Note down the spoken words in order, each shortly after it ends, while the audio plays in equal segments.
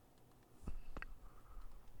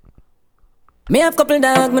Me have couple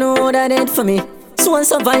dog, me know that it for me. So on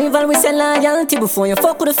survival, we say loyalty. Before you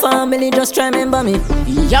fuck with the family, just try remember me.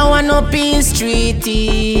 Yo, I know peace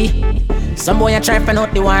treaty. Some boy a try to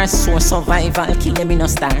out the war, so survival, kill them in a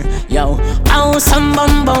star. Yo, how some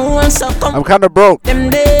bumbo and so come. I'm kinda broke.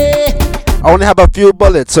 Them day. I only have a few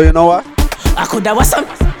bullets, so you know what? I could have was some.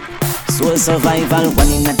 So survival, one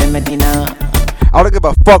in the Medina. I don't give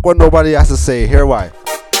a fuck what nobody has to say. Here why.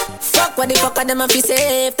 Fuck what the fuck are them if you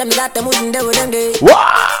safe. Them that them wouldn't do them day.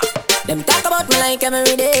 What? Them talk about me like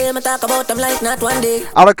every day. Me talk about them like not one day.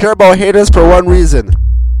 I don't care about haters for one reason.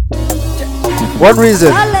 One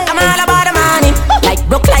reason. I'm all about the money. Like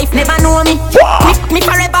broke life never know me. Me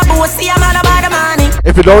forever bossy. I'm all about the money.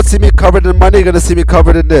 If you don't see me covered in money, you're gonna see me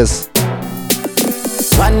covered in this.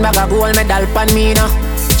 One bag of gold medal pan me now.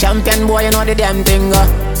 Champion boy, you know the damn thing.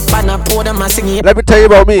 Pan a pour them a sing it. Let me tell you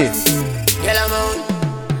about me. Yellow moon.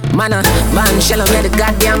 Man, shell me the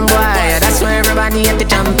goddamn boy. That's why everybody at the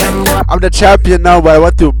champion boy. I'm the champion now, but I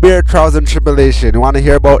went through beer trials and tribulation. You wanna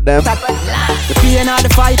hear about them? The pain of the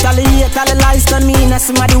fight, all the hate, all the lies to me. Now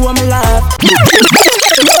somebody who me love.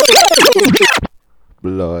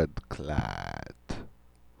 Blood clad.